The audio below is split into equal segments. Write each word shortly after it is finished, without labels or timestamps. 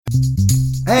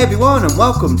Hey everyone, and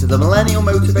welcome to the Millennial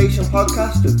Motivation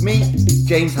Podcast with me,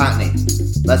 James Hackney.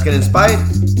 Let's get inspired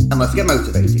and let's get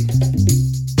motivated.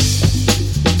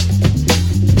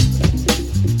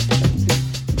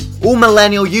 Oh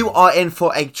Millennial, you are in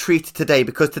for a treat today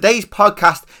because today's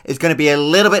podcast is going to be a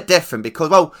little bit different because,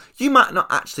 well, you might not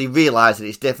actually realise that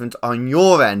it's different on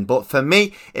your end, but for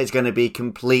me, it's going to be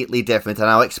completely different, and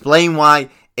I'll explain why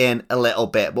in a little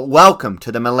bit. But welcome to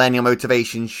the Millennial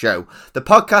Motivation Show, the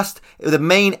podcast with the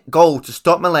main goal to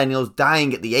stop millennials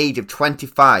dying at the age of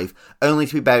 25 only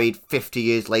to be buried 50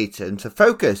 years later, and to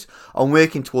focus on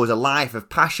working towards a life of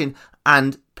passion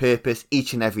and purpose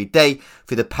each and every day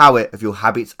through the power of your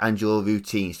habits and your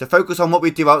routines, to focus on what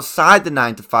we do outside the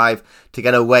 9 to 5 to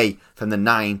get away from the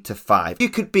 9 to 5. You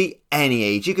could be any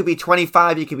age. You could be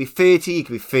 25, you could be 30, you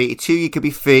could be 32, you could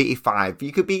be 35,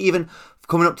 you could be even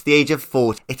coming up to the age of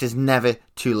 40. It is never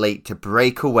too late to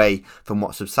break away from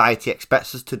what society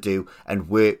expects us to do and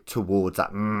work towards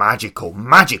that magical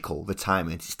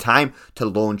retirement. It's time to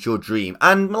launch your dream.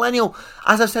 And Millennial,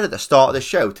 as I said at the start of the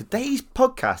show, today's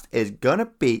podcast is going to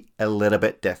be a little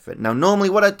bit different. Now, normally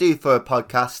what I do for a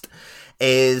podcast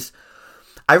is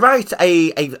I write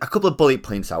a couple of bullet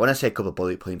points out. When I say a couple of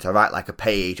bullet points, I write like a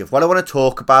page of what I want to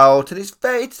talk about, and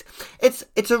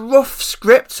it's a rough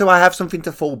script, so I have something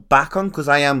to fall back on because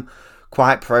I am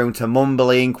quite prone to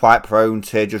mumbling, quite prone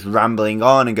to just rambling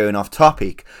on and going off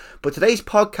topic. But today's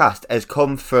podcast has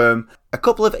come from a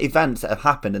couple of events that have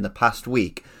happened in the past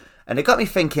week, and it got me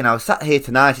thinking. I was sat here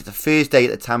tonight. It's a Thursday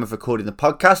at the time of recording the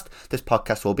podcast. This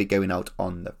podcast will be going out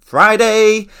on the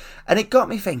Friday, and it got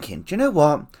me thinking, do you know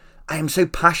what? I am so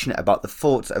passionate about the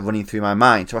thoughts that are running through my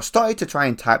mind. So I started to try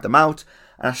and type them out,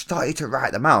 and I started to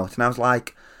write them out. And I was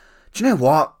like, do you know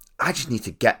what? I just need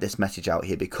to get this message out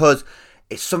here because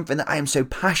it's something that I am so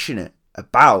passionate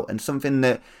about, and something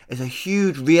that is a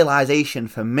huge realization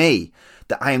for me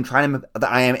that I am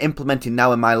implementing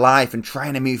now in my life, and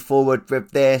trying to move forward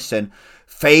with this, and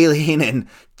failing and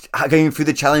going through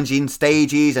the challenging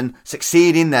stages and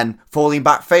succeeding, then falling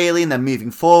back, failing, then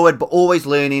moving forward, but always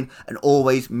learning and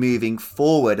always moving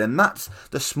forward. And that's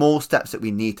the small steps that we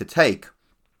need to take.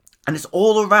 And it's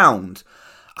all around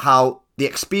how the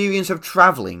experience of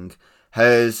travelling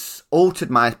has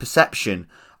altered my perception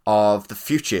of the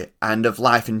future and of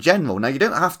life in general. Now, you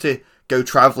don't have to go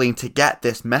travelling to get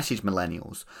this message,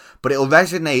 millennials, but it'll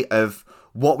resonate of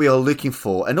what we are looking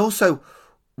for, and also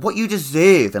what you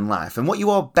deserve in life and what you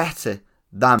are better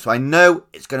than. So I know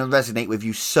it's going to resonate with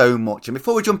you so much. And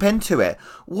before we jump into it,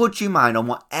 would you mind, on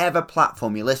whatever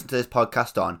platform you listen to this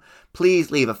podcast on,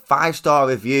 please leave a 5-star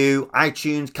review,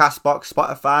 iTunes, Castbox,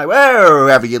 Spotify,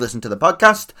 wherever you listen to the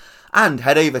podcast, and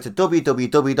head over to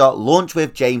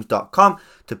www.launchwithjames.com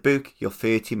to book your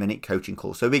 30-minute coaching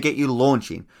call so we get you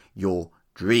launching your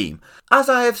dream. As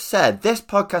I have said, this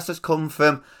podcast has come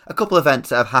from a couple of events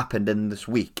that have happened in this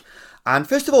week. And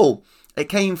first of all, it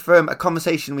came from a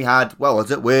conversation we had, well, I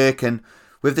was at work and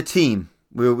with the team.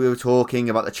 We were talking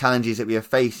about the challenges that we are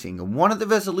facing. And one of the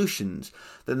resolutions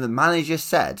that the manager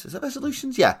said, is that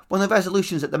resolutions? Yeah. One of the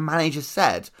resolutions that the manager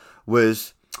said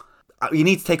was, you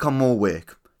need to take on more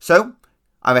work. So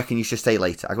I reckon you should stay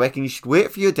later. I reckon you should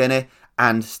wait for your dinner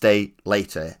and stay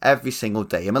later every single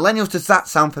day. And millennials, does that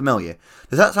sound familiar?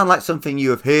 Does that sound like something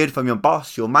you have heard from your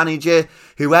boss, your manager,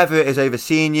 whoever is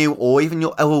overseeing you, or even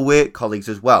your other work colleagues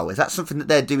as well? Is that something that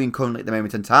they're doing currently at the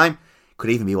moment in time?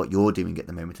 Could even be what you're doing at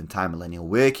the moment in time, millennial.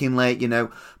 Working late,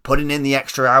 putting in the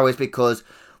extra hours because,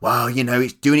 well,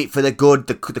 it's doing it for the good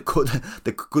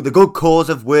cause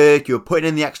of work. You're putting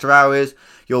in the extra hours.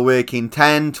 You're working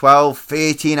 10, 12,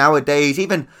 13-hour days,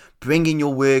 even bringing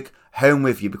your work home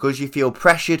with you because you feel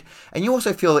pressured, and you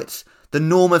also feel it's the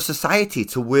norm of society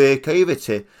to work over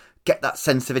to get that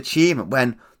sense of achievement,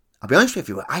 when, I'll be honest with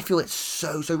you, I feel it's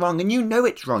so wrong, and you know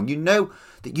it's wrong. You know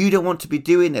that you don't want to be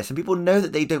doing this, and people know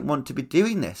that they don't want to be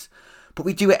doing this, but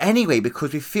we do it anyway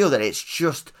because we feel that it's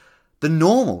just the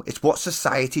normal. It's what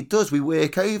society does. We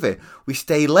work over, we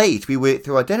stay late, we work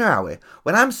through our dinner hour.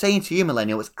 When I'm saying to you,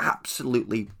 millennial, it's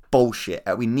absolutely bullshit.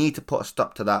 We need to put a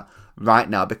stop to that right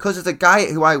now, because there's a guy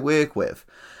who I work with,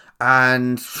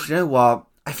 and you know what?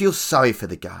 I feel sorry for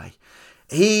the guy.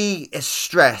 He is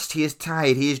stressed, he is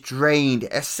tired, he is drained.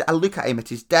 I look at him at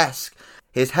his desk,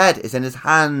 his head is in his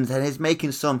hands, and he's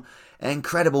making some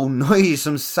incredible noise,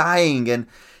 some sighing, and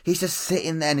he's just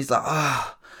sitting there and he's like,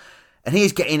 and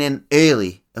he's getting in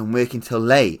early and working till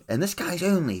late. And this guy's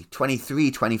only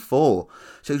 23, 24.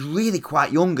 So he's really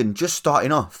quite young and just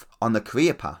starting off on the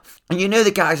career path. And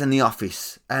the guys in the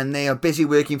office, and they are busy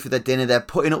working for their dinner. They're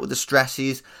putting up with the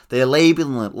stresses. They're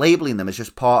labeling them as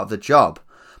just part of the job.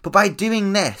 But by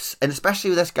doing this, and especially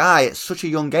with this guy at such a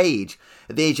young age,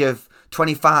 at the age of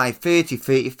 25, 30,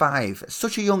 35, at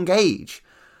such a young age,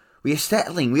 we are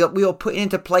settling, we are putting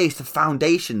into place the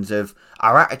foundations of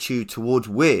our attitude towards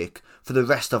work for the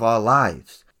rest of our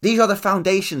lives. These are the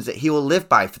foundations that he will live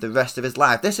by for the rest of his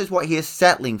life. This is what he is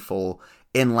settling for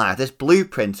in life. This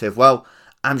blueprint of, well,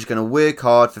 I'm just going to work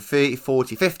hard for 30,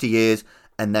 40, 50 years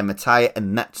and then retire,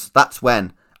 and that's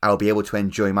when I'll be able to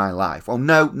enjoy my life. Well,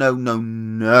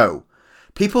 no.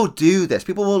 People do this.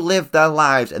 People will live their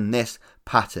lives in this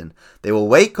pattern. They will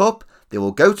wake up, they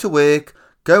will go to work,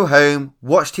 go home,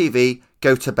 watch TV,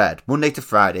 go to bed, Monday to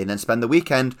Friday, and then spend the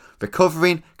weekend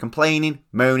recovering, complaining,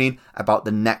 moaning about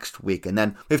the next week. And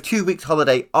then with 2 weeks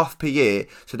holiday off per year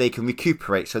so they can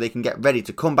recuperate, so they can get ready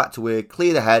to come back to work,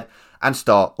 clear their head, and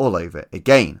start all over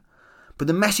again. But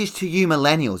the message to you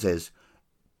millennials is,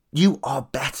 you are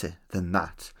better than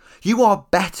that. You are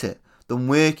better than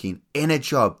working in a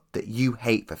job that you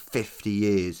hate for 50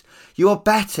 years. You are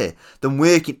better than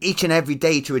working each and every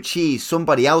day to achieve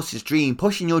somebody else's dream,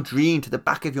 pushing your dream to the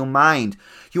back of your mind.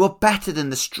 You are better than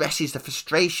the stresses, the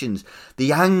frustrations,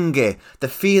 the anger, the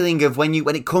feeling of when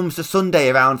it comes to Sunday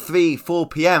around 3, 4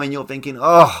 p.m. and you're thinking,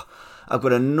 oh, I've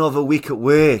got another week at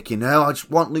work, I just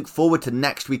want to look forward to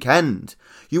next weekend.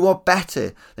 You are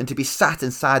better than to be sat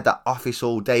inside that office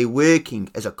all day working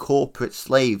as a corporate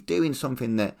slave, doing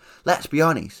something that, let's be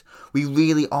honest, we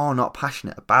really are not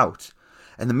passionate about.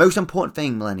 And the most important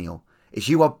thing, millennial, is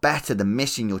you are better than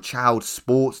missing your child's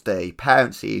sports day,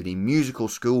 parents' evening, musical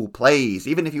school, plays,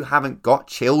 even if you haven't got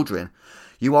children.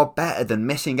 You are better than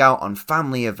missing out on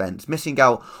family events, missing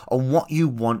out on what you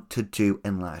want to do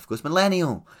in life. Because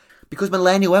millennial,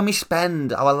 when we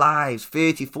spend our lives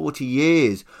 30, 40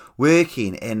 years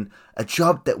working in a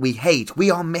job that we hate,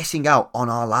 we are missing out on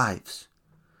our lives.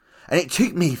 And it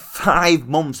took me 5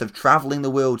 months of travelling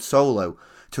the world solo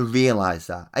to realise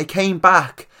that. I came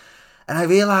back and I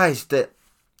realised that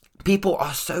people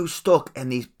are so stuck in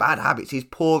these bad habits, these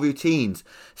poor routines,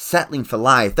 settling for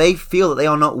life. They feel that they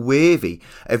are not worthy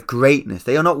of greatness.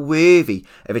 They are not worthy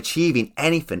of achieving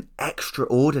anything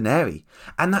extraordinary.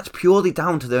 And that's purely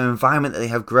down to their environment that they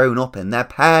have grown up in. Their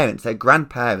parents, their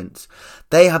grandparents,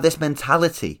 they have this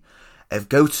mentality of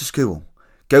go to school,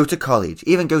 go to college,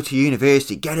 even go to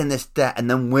university, get in this debt and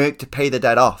then work to pay the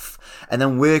debt off and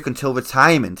then work until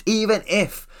retirement, even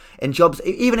if it's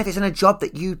in a job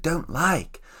that you don't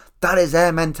like. That is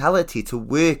their mentality, to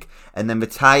work and then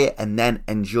retire and then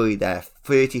enjoy their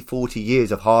 30, 40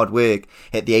 years of hard work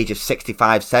at the age of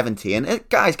 65, 70. And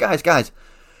guys,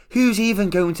 who's even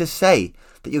going to say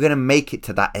that you're going to make it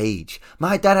to that age?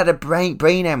 My dad had a brain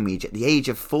hemorrhage at the age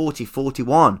of 40,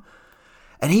 41.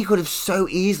 And he could have so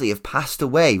easily have passed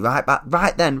away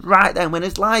right then, when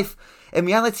his life, in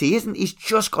reality, he's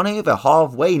just gone over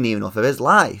halfway near enough of his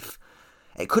life.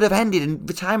 It could have ended and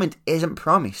retirement isn't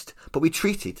promised, but we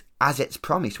treat it as it's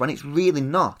promised when it's really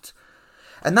not.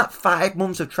 And that 5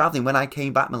 months of travelling when I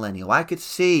came back, millennial, I could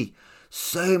see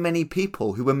so many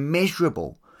people who were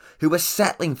miserable, who were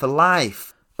settling for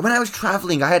life. When I was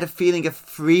travelling, I had a feeling of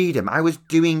freedom. I was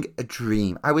doing a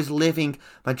dream. I was living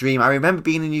my dream. I remember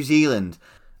being in New Zealand.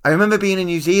 And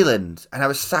I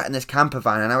was sat in this camper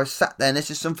van and I was sat there, and this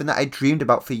is something that I dreamed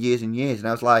about for years and years. And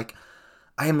I was like,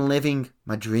 I am living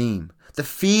my dream. The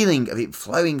feeling of it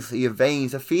flowing through your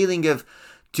veins, the feeling of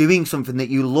doing something that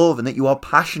you love and that you are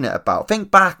passionate about. Think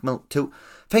back to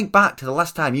the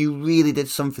last time you really did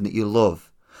something that you love,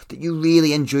 that you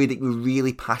really enjoyed, that you were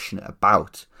really passionate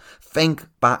about. Think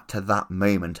back to that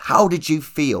moment. How did you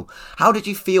feel? How did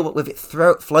you feel with it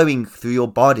flowing through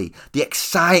your body? The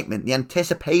excitement, the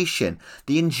anticipation,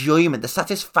 the enjoyment, the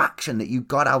satisfaction that you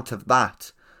got out of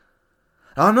that.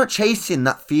 Now, I'm not chasing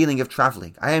that feeling of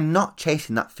travelling. I am not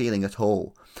chasing that feeling at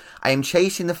all. I am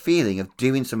chasing the feeling of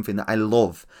doing something that I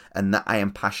love and that I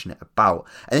am passionate about.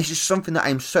 And this is something that I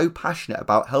am so passionate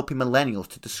about, helping millennials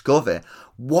to discover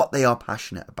what they are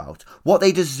passionate about, what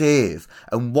they deserve,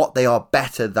 and what they are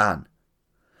better than.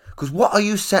 Because what are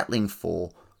you settling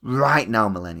for right now,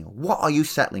 millennial? What are you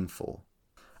settling for?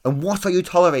 And what are you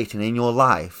tolerating in your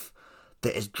life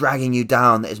that is dragging you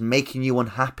down, that is making you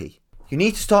unhappy? You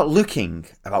need to start looking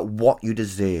about what you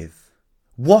deserve.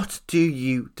 What do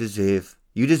you deserve?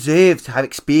 You deserve to have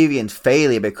experienced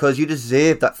failure, because you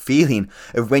deserve that feeling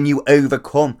of when you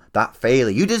overcome that failure.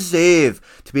 You deserve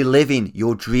to be living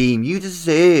your dream. You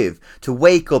deserve to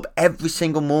wake up every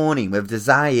single morning with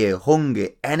desire, hunger,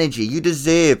 energy. You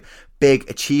deserve big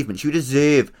achievements. You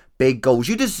deserve big goals.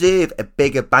 You deserve a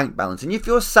bigger bank balance. And if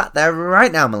you're sat there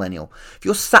right now, millennial, if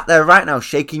you're sat there right now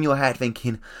shaking your head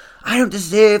thinking, I don't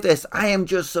deserve this. I am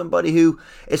just somebody who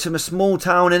is from a small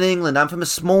town in England. I'm from a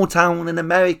small town in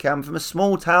America. I'm from a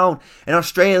small town in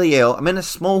Australia. I'm in a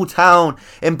small town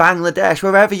in Bangladesh.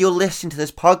 Wherever you're listening to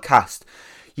this podcast,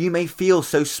 you may feel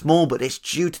so small, but it's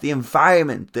due to the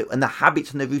environment and the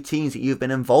habits and the routines that you've been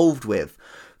involved with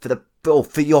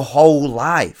for your whole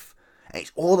life.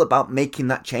 It's all about making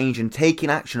that change and taking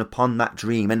action upon that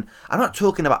dream. And I'm not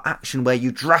talking about action where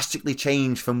you drastically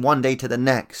change from one day to the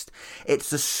next. It's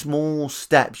the small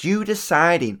steps. You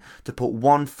deciding to put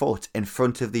one foot in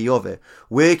front of the other,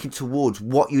 working towards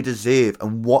what you deserve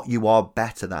and what you are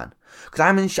better than.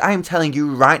 Because I'm telling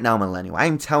you right now, millennial,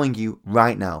 I'm telling you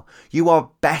right now, you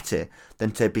are better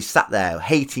than to be sat there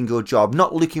hating your job,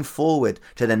 not looking forward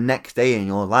to the next day in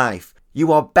your life.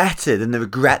 You are better than the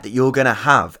regret that you're going to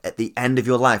have at the end of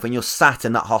your life when you're sat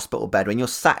in that hospital bed, when you're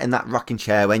sat in that rocking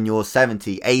chair when you're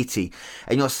 70, 80,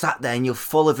 and you're sat there and you're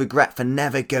full of regret for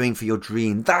never going for your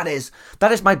dream. That is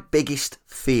my biggest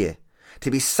fear. To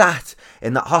be sat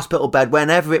in that hospital bed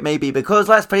whenever it may be, because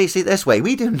let's face it this way,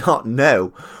 we do not know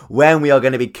when we are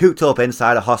going to be cooped up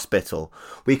inside a hospital.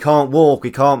 We can't walk,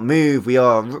 we can't move, we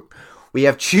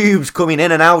have tubes coming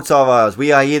in and out of us.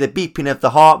 We are hear the beeping of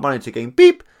the heart monitor going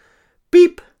beep,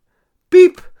 beep,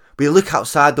 beep. We look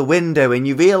outside the window and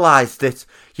you realise that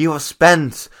you have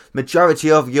spent the majority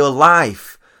of your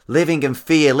life living in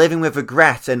fear, living with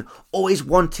regret, and always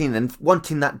wanting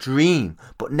that dream,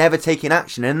 but never taking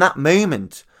action. And in that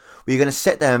moment, where you're going to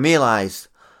sit there and realise,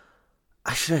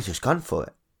 I should have just gone for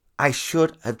it. I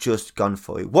should have just gone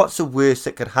for it. What's the worst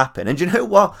that could happen? And you know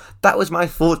what? That was my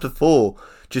thoughts before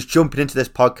just jumping into this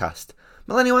podcast.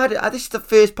 Millennial, this is the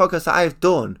first podcast that I've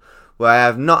done where I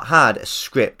have not had a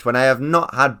script, when I have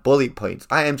not had bullet points.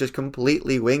 I am just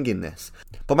completely winging this.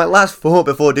 But my last thought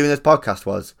before doing this podcast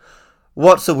was,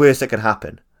 what's the worst that could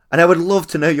happen? And I would love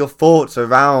to know your thoughts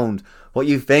around what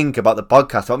you think about the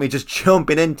podcast, about me just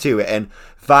jumping into it and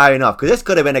firing off. Because this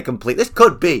could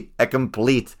be a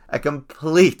complete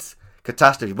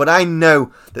catastrophe. But I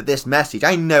know that this message,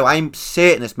 I'm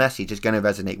certain this message is going to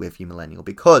resonate with you, millennial,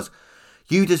 because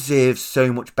you deserve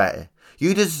so much better.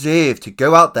 You deserve to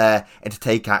go out there and to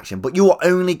take action, but you are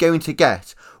only going to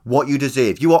get what you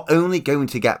deserve. You are only going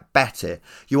to get better.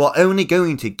 You are only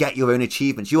going to get your own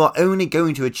achievements. You are only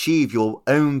going to achieve your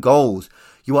own goals.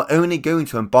 You are only going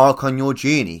to embark on your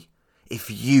journey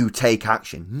if you take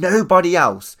action. Nobody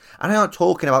else. And I'm not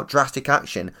talking about drastic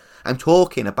action. I'm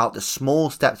talking about the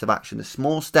small steps of action, the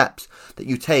small steps that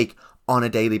you take on a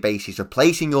daily basis,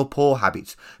 replacing your poor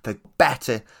habits for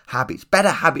better habits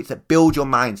that build your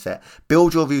mindset,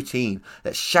 build your routine,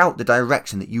 that shout the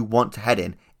direction that you want to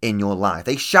head in your life.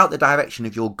 They shout the direction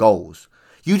of your goals.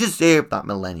 You deserve that,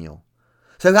 millennial.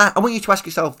 So I want you to ask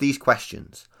yourself these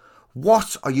questions.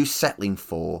 What are you settling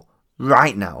for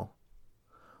right now?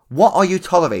 What are you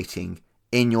tolerating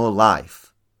in your life?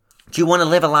 Do you want to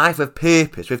live a life with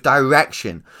purpose, with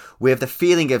direction, with the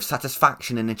feeling of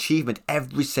satisfaction and achievement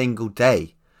every single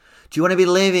day? Do you want to be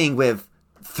living with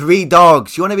 3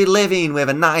 dogs? Do you want to be living with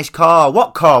a nice car?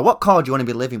 What car? What car do you want to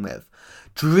be living with?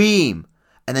 Dream,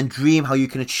 and then dream how you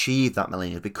can achieve that,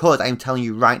 millennials, because I'm telling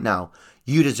you right now,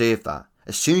 you deserve that.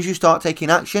 As soon as you start taking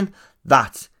action,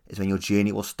 that is when your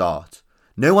journey will start.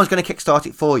 No one's going to kickstart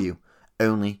it for you,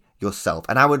 only yourself.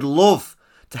 And I would love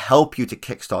to help you to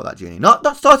kickstart that journey.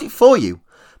 Not start it for you,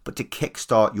 but to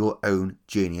kickstart your own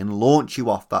journey and launch you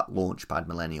off that launchpad,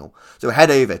 millennial. So head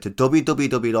over to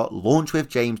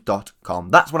www.launchwithjames.com.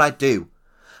 That's what I do.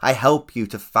 I help you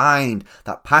to find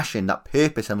that passion, that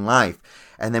purpose in life.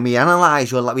 And then we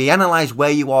analyse where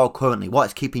you are currently,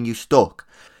 what's keeping you stuck.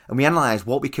 And we analyse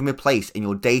what we can replace in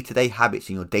your day-to-day habits,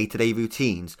 in your day-to-day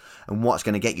routines, and what's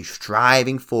going to get you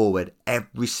striving forward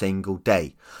every single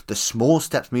day. The small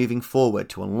steps moving forward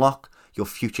to unlock your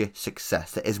future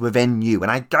success that is within you. And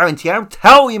I guarantee, I'll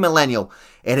tell you, millennial,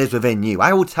 it is within you.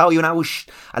 I will tell you, and I will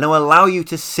allow you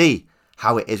to see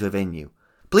how it is within you.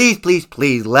 Please, please,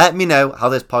 please let me know how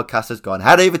this podcast has gone.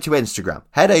 Head over to Instagram.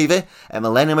 Head over at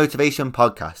Millennial Motivation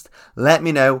Podcast. Let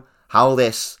me know how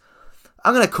this,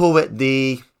 I'm going to call it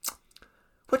the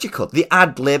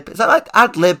ad-lib. Is that like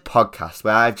ad-lib podcast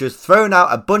where I've just thrown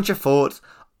out a bunch of thoughts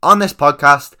on this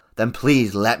podcast? Then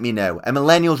please let me know. And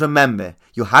millennials, remember,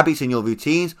 your habits and your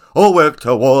routines all work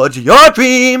towards your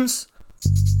dreams.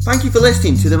 Thank you for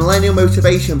listening to the Millennial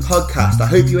Motivation Podcast. I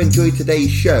hope you enjoyed today's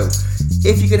show.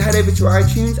 If you could head over to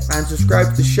iTunes and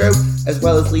subscribe to the show, as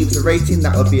well as leave us a rating,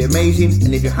 that would be amazing.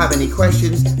 And if you have any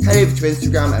questions, head over to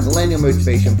Instagram at Millennial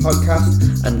Motivation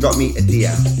Podcast and drop me a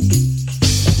DM.